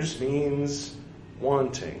 Desires means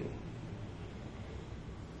wanting.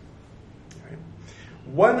 Right.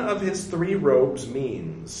 One of his 3 robes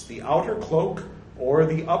means the outer cloak or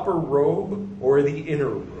the upper robe or the inner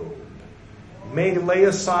robe. May lay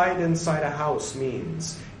aside inside a house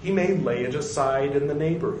means he may lay it aside in the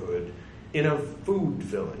neighborhood, in a food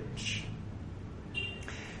village.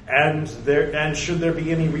 And should there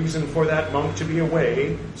be any reason for that monk to be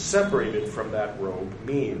away, separated from that robe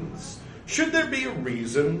means, should there be a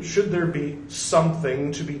reason, should there be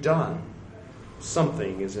something to be done?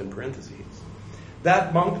 Something is in parentheses.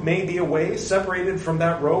 That monk may be away, separated from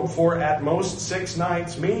that robe for at most 6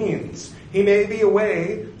 nights means he may be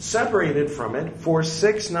away, separated from it for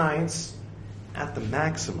 6 nights at the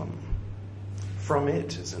maximum. From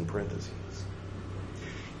it is in parentheses.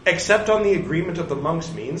 Except on the agreement of the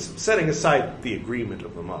monks means setting aside the agreement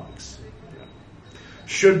of the monks.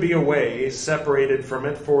 Should be away, separated from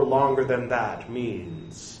it for longer than that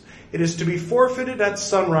means it is to be forfeited at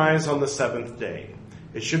sunrise on the 7th day.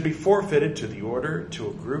 It should be forfeited to the order, to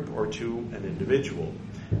a group, or to an individual.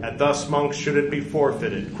 And thus, monks, should it be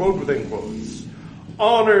forfeited, quote within quotes,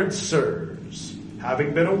 honored sirs,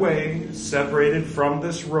 having been away, separated from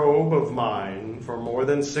this robe of mine for more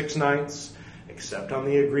than 6 nights, except on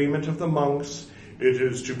the agreement of the monks, it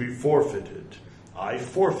is to be forfeited. I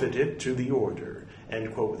forfeit it to the order.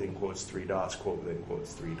 End quote within quotes, 3 dots, quote within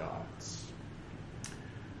quotes, 3 dots.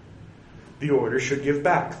 The order should give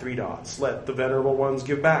back 3 dots. Let the venerable ones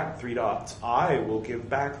give back 3 dots. I will give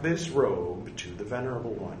back this robe to the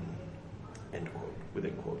venerable one. End quote,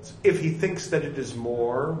 within quotes. If he thinks that it is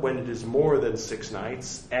more, when it is more than 6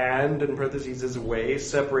 nights, and, in parentheses, is away,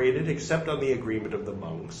 separated, except on the agreement of the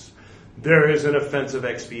monks, there is an offense of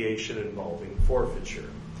expiation involving forfeiture.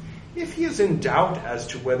 If he is in doubt as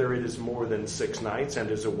to whether it is more than 6 nights and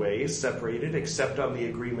is away, separated, except on the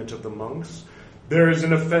agreement of the monks, there is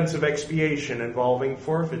an offense of expiation involving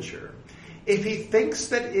forfeiture. If he thinks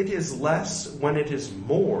that it is less when it is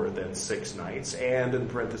more than 6 nights, and, in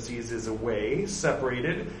parentheses, is away,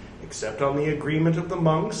 separated, except on the agreement of the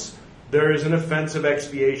monks, there is an offense of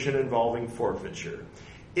expiation involving forfeiture.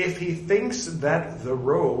 If he thinks that the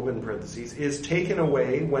robe, in parentheses, is taken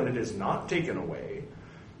away when it is not taken away,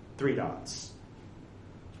 3 dots.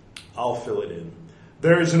 I'll fill it in.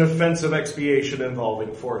 There is an offense of expiation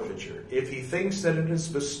involving forfeiture. If he thinks that it is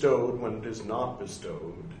bestowed when it is not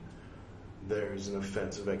bestowed, there is an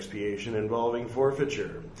offense of expiation involving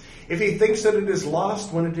forfeiture. If he thinks that it is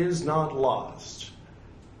lost when it is not lost,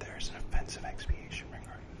 there is an offense of expiation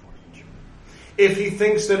regarding forfeiture. If he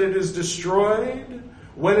thinks that it is destroyed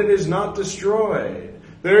when it is not destroyed,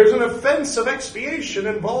 there is an offense of expiation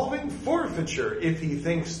involving forfeiture. If he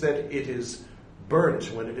thinks that it is burnt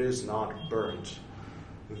when it is not burnt,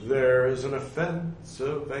 there is an offense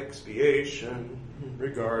of expiation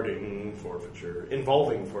regarding forfeiture,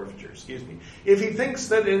 involving forfeiture, if he thinks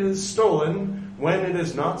that it is stolen when it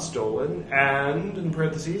is not stolen, and, in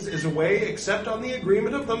parentheses, is away except on the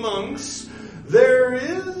agreement of the monks, there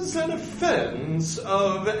is an offense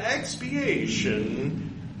of expiation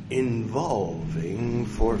involving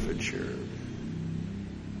forfeiture.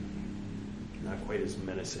 Not quite as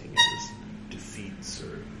menacing as defeats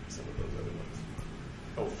or some of those other ones.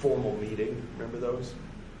 Oh, formal meeting, remember those?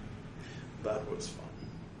 That was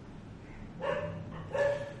fun.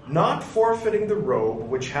 Not forfeiting the robe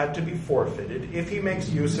which had to be forfeited, if he makes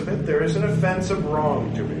use of it, there is an offense of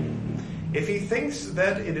wrongdoing. If he thinks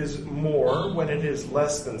that it is more when it is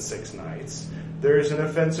less than 6 nights, there is an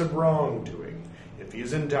offense of wrongdoing. If he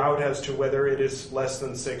is in doubt as to whether it is less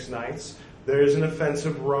than 6 nights, there is an offense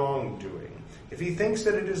of wrongdoing. If he thinks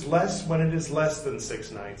that it is less when it is less than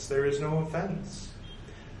 6 nights, there is no offense.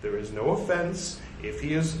 There is no offense if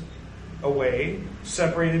he is away,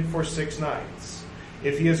 separated for 6 nights.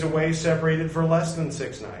 If he is away, separated for less than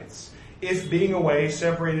 6 nights. If being away,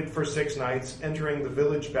 separated for 6 nights, entering the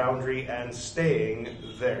village boundary and staying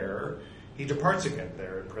there, he departs again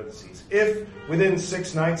there, in parentheses. If within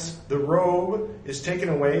 6 nights the robe is taken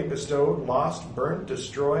away, bestowed, lost, burnt,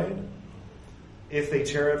 destroyed, if they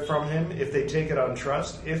tear it from him, if they take it on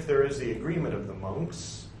trust, if there is the agreement of the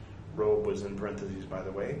monks, robe was in parentheses, by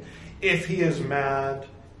the way, if he is mad,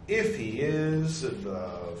 if he is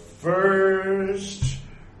the first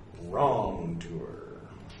wrongdoer.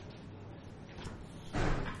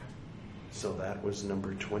 So that was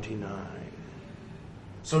number 29.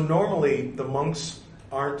 So normally the monks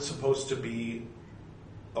aren't supposed to be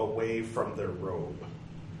away from their robe.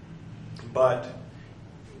 But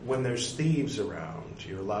when there's thieves around,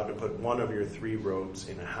 you're allowed to put one of your 3 robes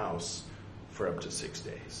in a house for up to 6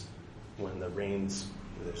 days. When the rains,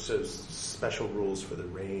 there's special rules for the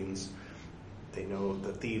rains. They know,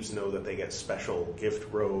 the thieves know that they get special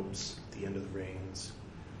gift robes at the end of the rains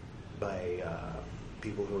by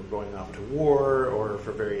people who are going off to war or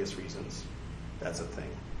for various reasons. That's a thing.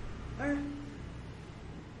 All right.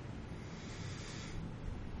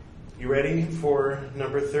 You ready for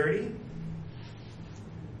number 30?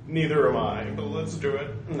 Neither am I, but let's do it.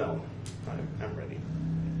 No, I'm ready.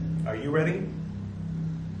 Are you ready?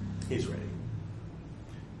 He's ready.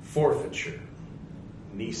 Forfeiture.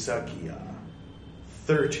 Nissaggiya.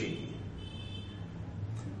 30.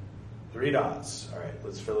 3 dots. All right,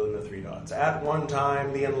 let's fill in the 3 dots. At one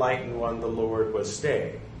time, the enlightened one, the Lord, was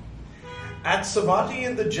staying. At Savatthi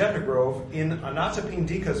in the Jeta Grove, in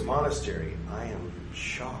Anathapindika's monastery. I am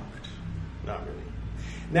shocked. Not really.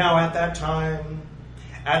 Now, at that time,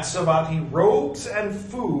 at Savatthi, robes and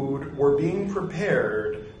food were being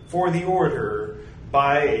prepared for the order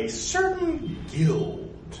by a certain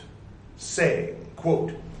guild, saying,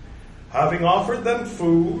 quote, having offered them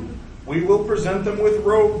food, we will present them with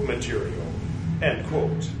robe material, end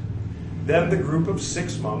quote. Then the group of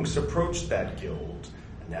 6 monks approached that guild,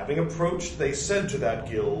 and having approached, they said to that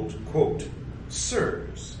guild, quote,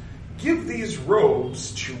 sirs, give these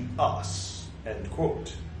robes to us, end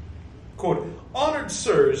quote. Quote, honored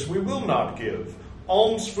sirs, we will not give.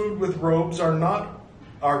 Alms food with robes are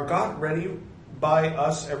got ready by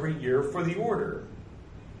us every year for the order.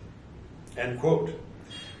 End quote.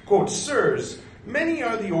 Quote, sirs, many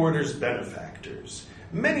are the order's benefactors.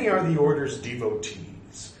 Many are the order's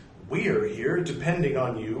devotees. We are here depending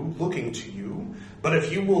on you, looking to you. But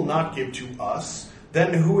if you will not give to us,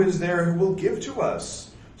 then who is there who will give to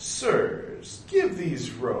us? Sirs, give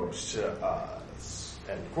these robes to us.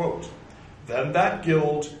 End quote. Then that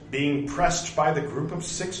guild, being pressed by the group of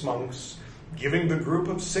 6 monks, giving the group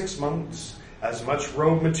of 6 monks as much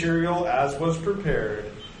robe material as was prepared,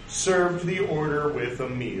 served the order with a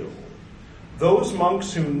meal. Those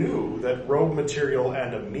monks who knew that robe material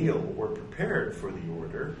and a meal were prepared for the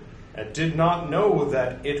order, and did not know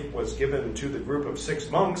that it was given to the group of 6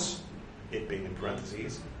 monks, it being in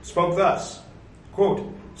parentheses, spoke thus,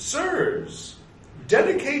 quote, sirs,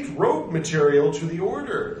 dedicate robe material to the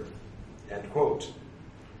order, end quote.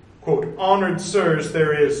 Quote, honored sirs,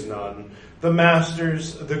 there is none. The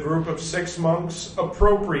masters, the group of 6 monks,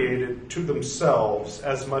 appropriated to themselves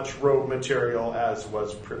as much robe material as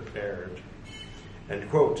was prepared. End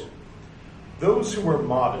quote. Those who were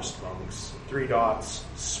modest monks, 3 dots,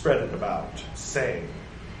 spread it about, saying,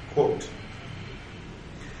 quote,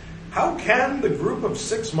 how can the group of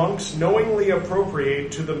 6 monks knowingly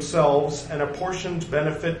appropriate to themselves an apportioned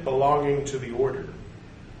benefit belonging to the order?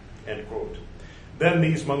 End quote. Then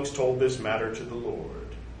these monks told this matter to the Lord.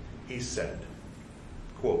 He said,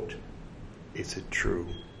 quote, is it true,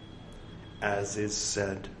 as is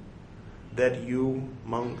said, that you,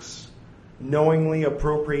 monks, knowingly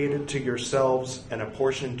appropriated to yourselves an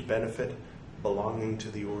apportioned benefit belonging to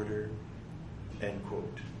the order? End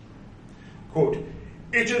quote. Quote,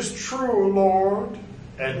 "It is true, Lord,"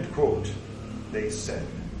 end quote, they said.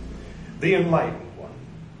 The enlightened one,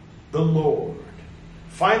 the Lord,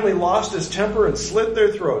 finally lost his temper and slit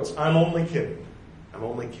their throats. I'm only kidding. I'm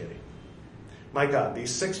only kidding. My God,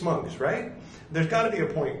 these 6 monks, right? There's got to be a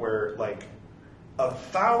point where, like,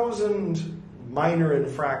 1,000 minor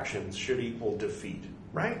infractions should equal defeat,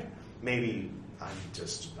 right? Maybe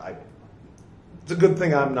it's a good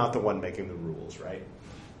thing I'm not the one making the rules, right?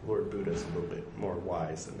 Lord Buddha's a little bit more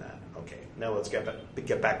wise than that. Okay, now let's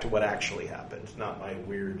get back to what actually happened, not my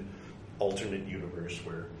weird alternate universe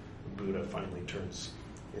where Buddha finally turns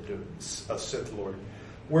into a Sith Lord.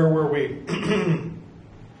 Where were we?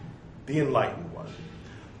 The enlightened one,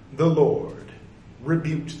 the Lord,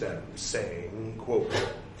 rebuked them, saying, quote,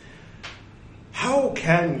 "How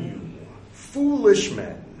can you, foolish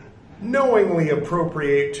men, knowingly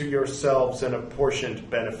appropriate to yourselves an apportioned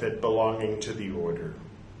benefit belonging to the order?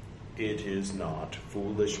 It is not,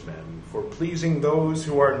 foolish men, for pleasing those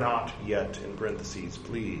who are not yet, in parentheses,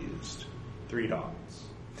 pleased." 3 dots.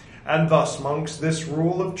 "And thus, monks, this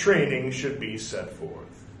rule of training should be set forth.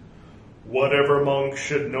 Whatever monk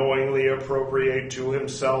should knowingly appropriate to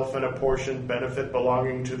himself an apportioned benefit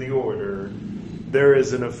belonging to the order, there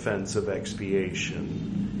is an offense of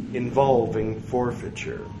expiation involving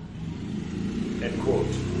forfeiture." End quote.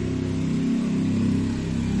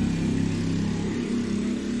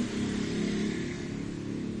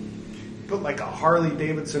 Put like a Harley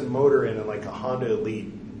Davidson motor in and like a Honda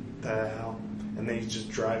Elite. The hell? And then he's just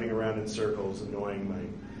driving around in circles,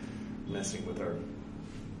 annoying messing with our...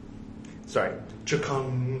 Sorry.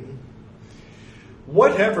 Chakung.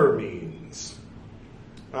 Whatever means.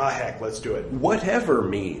 Heck, let's do it. Whatever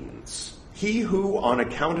means. He who, on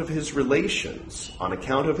account of his relations, on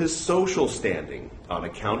account of his social standing, on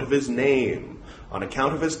account of his name, on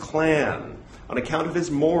account of his clan, on account of his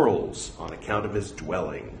morals, on account of his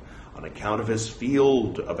dwelling, on account of his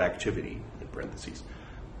field of activity, in parentheses,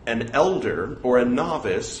 an elder or a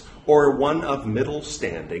novice or one of middle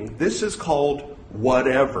standing, this is called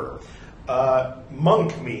whatever.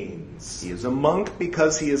 Monk means. He is a monk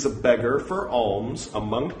because he is a beggar for alms, a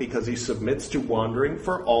monk because he submits to wandering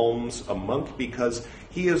for alms, a monk because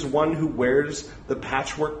he is one who wears the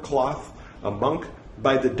patchwork cloth, a monk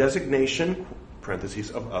by the designation,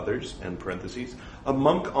 parentheses, of others, end parentheses, a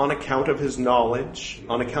monk on account of his knowledge,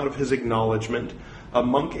 on account of his acknowledgement. A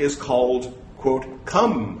monk is called, quote,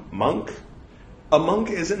 "Come, monk." A monk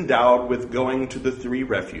is endowed with going to the 3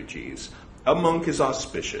 refuges. A monk is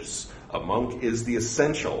auspicious. A monk is the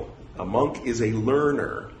essential. A monk is a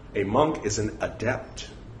learner. A monk is an adept.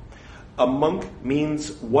 A monk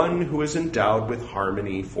means one who is endowed with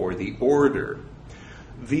harmony for the order,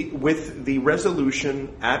 with the resolution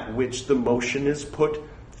at which the motion is put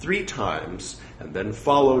 3 times and then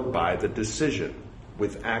followed by the decision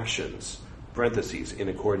with actions, parentheses, in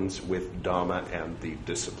accordance with Dhamma and the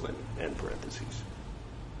discipline, end parentheses,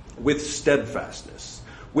 with steadfastness,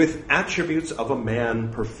 with attributes of a man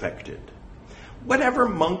perfected. Whatever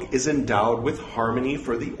monk is endowed with harmony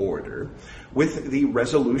for the order, with the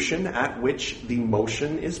resolution at which the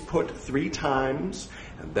motion is put 3 times,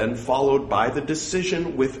 and then followed by the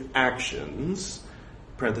decision with actions,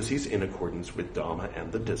 parentheses, in accordance with Dhamma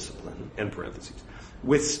and the discipline, end parentheses,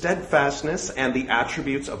 with steadfastness and the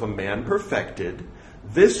attributes of a man perfected,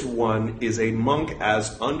 this one is a monk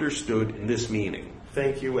as understood in this meaning.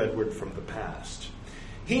 Thank you, Edward from the past.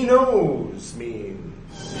 He knows means.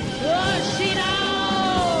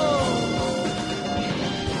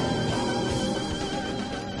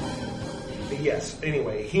 Yes,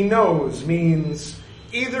 anyway, he knows means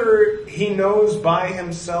either he knows by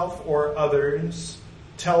himself or others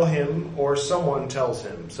tell him or someone tells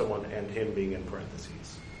him, someone and him being in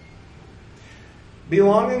parentheses.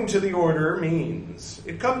 Belonging to the order means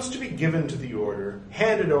it comes to be given to the order,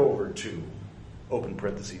 handed over to, open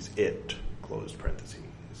parentheses, it, closed parentheses.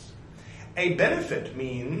 A benefit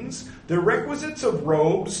means the requisites of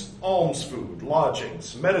robes, alms food,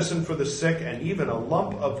 lodgings, medicine for the sick, and even a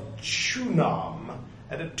lump of chunam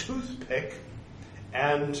and a toothpick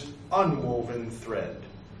and unwoven thread.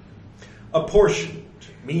 Apportioned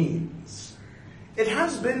means it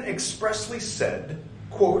has been expressly said,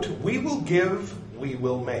 quote, "We will give, we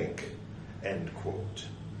will make," end quote.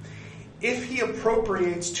 If he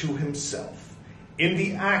appropriates to himself in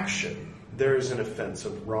the action, there is an offense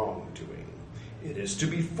of wrongdoing. It is to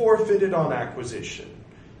be forfeited on acquisition.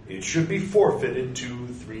 It should be forfeited to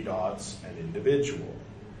 3 dots an individual.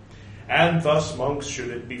 And thus, monks, should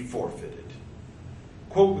it be forfeited.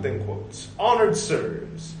 quote within quotes, "Honored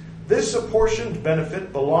sirs, this apportioned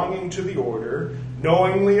benefit belonging to the order,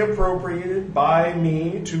 knowingly appropriated by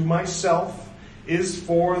me to myself, is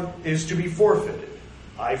to be forfeited.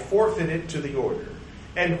 I forfeit it to the order."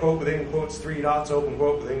 End quote within quotes, 3 dots, open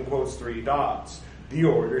quote within quotes, 3 dots. The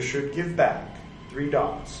order should give back, 3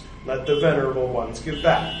 dots. Let the venerable ones give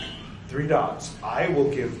back, 3 dots. I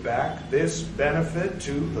will give back this benefit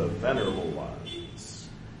to the venerable ones.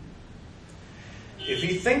 If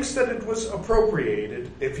he thinks that it was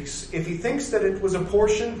appropriated, if he thinks that it was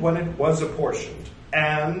apportioned when it was apportioned,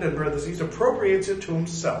 and, in parentheses, appropriates it to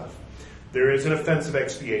himself, there is an offense of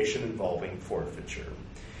expiation involving forfeiture.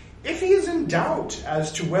 If he is in doubt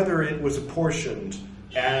as to whether it was apportioned,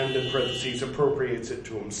 and, in parentheses, appropriates it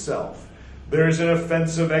to himself, there is an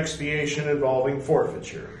offense of expiation involving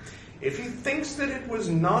forfeiture. If he thinks that it was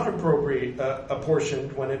not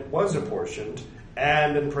apportioned when it was apportioned,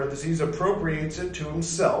 and, in parentheses, appropriates it to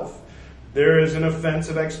himself, there is an offense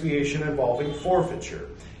of expiation involving forfeiture.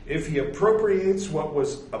 If he appropriates what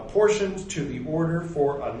was apportioned to the order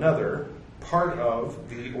for another, part of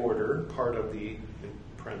the order, part of the, in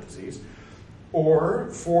parentheses, or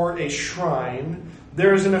for a shrine,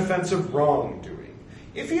 there is an offense of wrongdoing.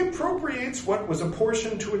 If he appropriates what was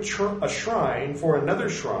apportioned to a shrine for another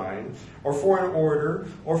shrine, or for an order,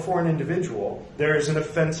 or for an individual, there is an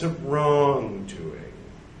offense of wrongdoing.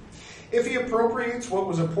 If he appropriates what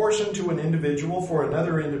was apportioned to an individual for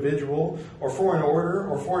another individual, or for an order,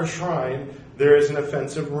 or for a shrine, there is an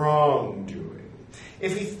offense of wrongdoing.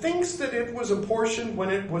 If he thinks that it was apportioned when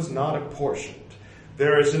it was not apportioned,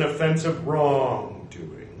 there is an offense of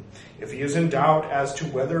wrongdoing. If he is in doubt as to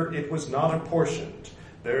whether it was not apportioned,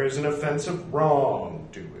 there is an offense of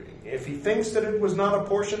wrongdoing. If he thinks that it was not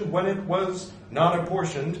apportioned when it was not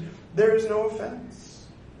apportioned, there is no offense.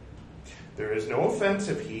 There is no offense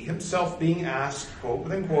if he himself being asked, quote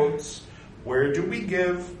within quotes, "Where do we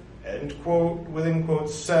give?" end quote within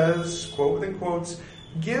quotes, says, quote within quotes,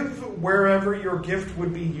 "Give wherever your gift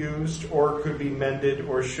would be used or could be mended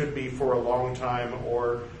or should be for a long time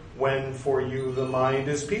or when for you the mind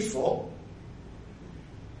is peaceful."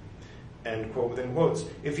 End quote within quotes.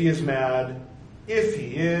 If he is mad, if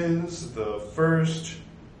he is the first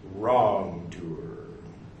wrongdoer.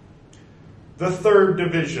 The third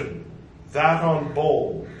division, that on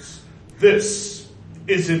bowls, this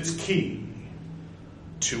is its key.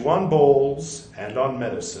 2 on bowls and on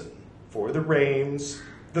medicine, for the reins,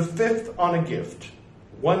 the 5th on a gift,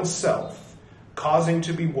 oneself, causing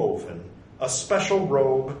to be woven, a special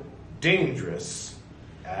robe, dangerous,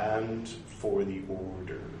 and for the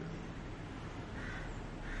order.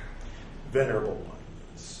 Venerable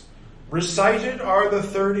ones, recited are the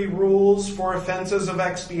 30 rules for offenses of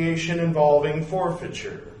expiation involving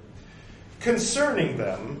forfeiture. Concerning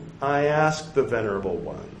them, I ask the venerable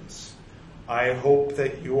ones, I hope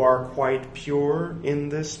that you are quite pure in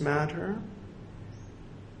this matter.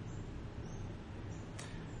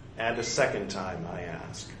 And a second time I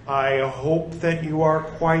ask, I hope that you are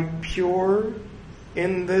quite pure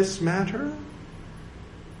in this matter.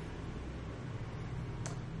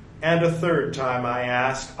 And a third time I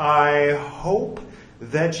ask, I hope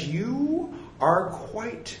that you are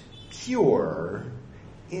quite pure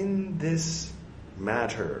in this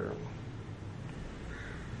matter.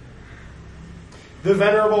 The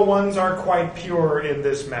venerable ones are quite pure in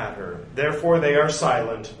this matter, therefore they are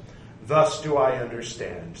silent. Thus do I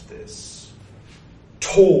understand this.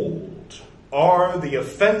 Told are the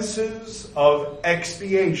offenses of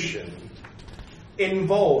expiation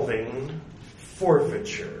involving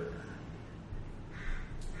forfeiture.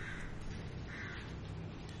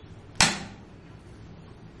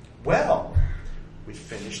 Well, we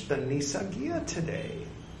finished the Nissaggiya today.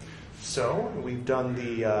 So we've done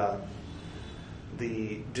the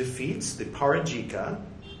defeats, the parajika,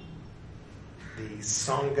 the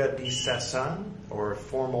Sangha Disesa, or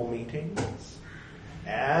formal meetings,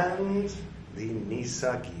 and the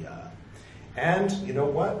Nissaggiya. And you know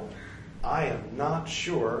what? I am not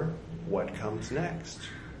sure what comes next.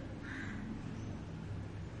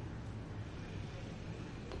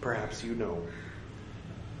 Perhaps you know.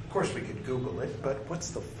 Of course, we could Google it, but what's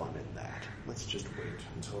the fun in that? Let's just wait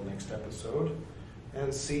until next episode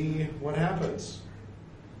and see what happens.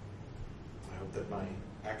 I hope that my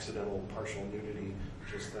accidental partial nudity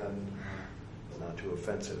just then was not too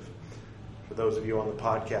offensive. For those of you on the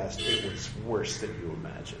podcast, it was worse than you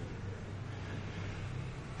imagine.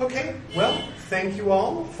 Okay, well, thank you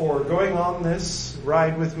all for going on this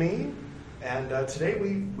ride with me. And today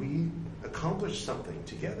we accomplished something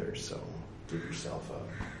together, so give yourself a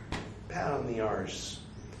pat on the arse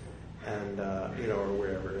and, or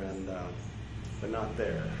wherever. And but not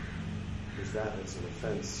there, because that is an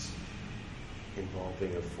offense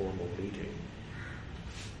involving a formal meeting.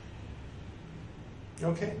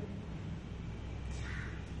 Okay.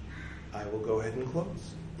 I will go ahead and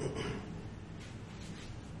close.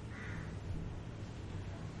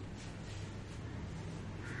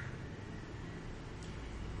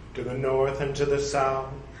 To the north and to the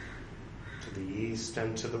south, to the east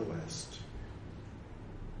and to the west,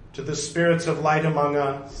 to the spirits of light among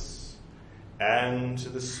us, and to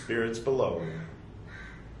the spirits below,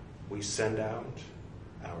 we send out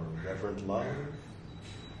our reverent love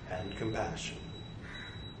and compassion.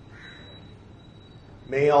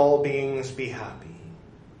 May all beings be happy.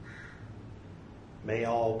 May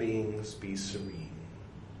all beings be serene.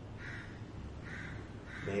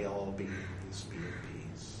 May all beings be at peace.